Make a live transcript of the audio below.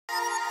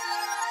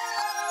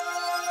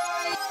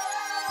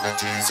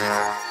Netezza.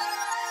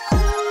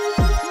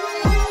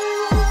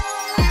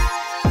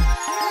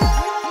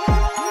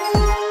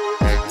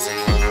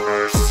 Enzee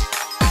Universe.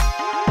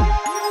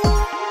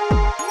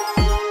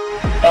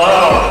 Hello,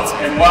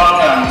 and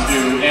welcome to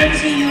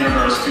Enzee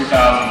Universe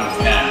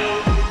 2010.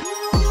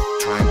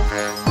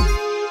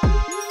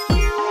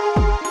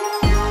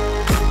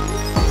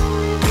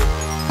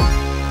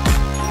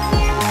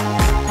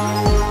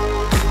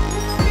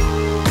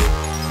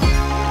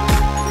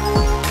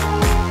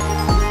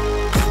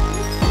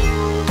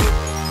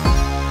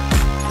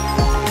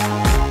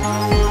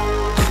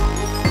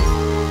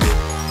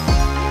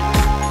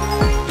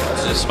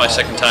 This is my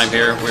second time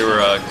here. We were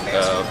a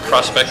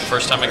prospect the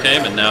first time I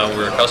came, and now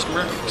we're a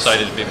customer.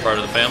 Excited to be a part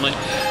of the family.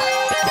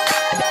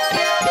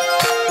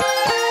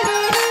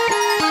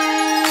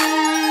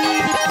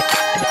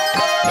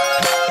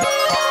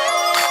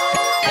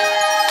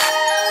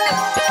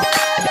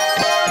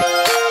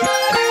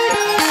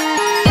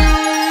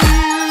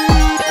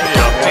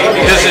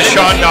 This is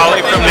Sean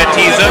Dolly from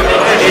Netezza,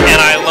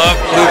 and I love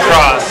Blue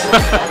Cross.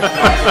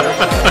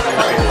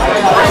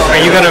 Are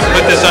you going to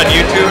put this on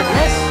YouTube?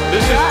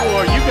 This is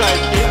for you guys.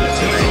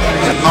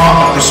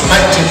 A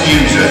prospective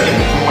user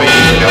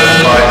employee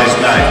goes by this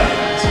name.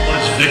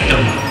 What's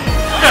victim?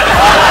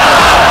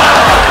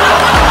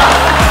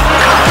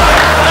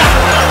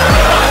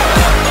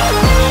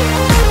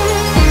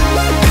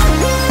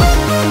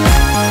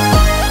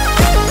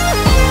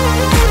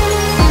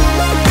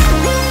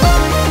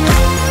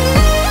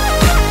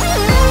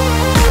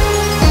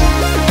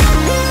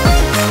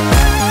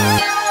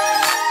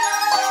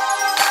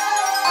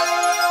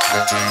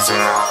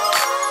 Netezza.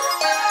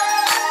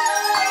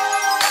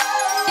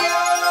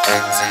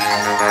 Enzee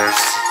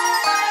Universe.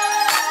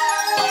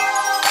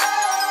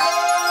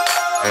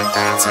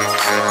 Advancing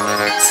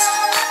analytics.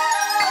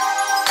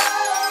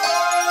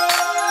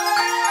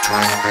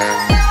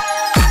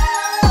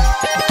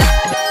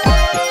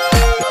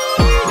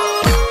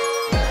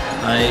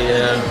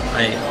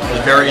 I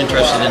was very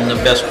interested in the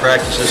best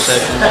practices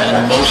session,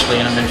 and mostly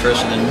I'm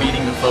interested in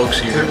meeting the folks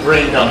here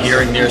and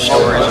hearing their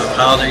stories of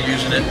how they're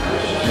using it,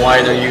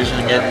 why they're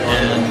using it,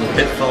 and the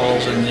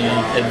pitfalls and the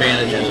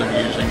advantages of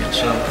using it.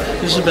 So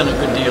this has been a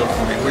good deal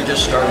for me. We're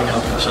just starting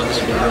out, so this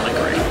has been really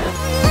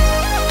great.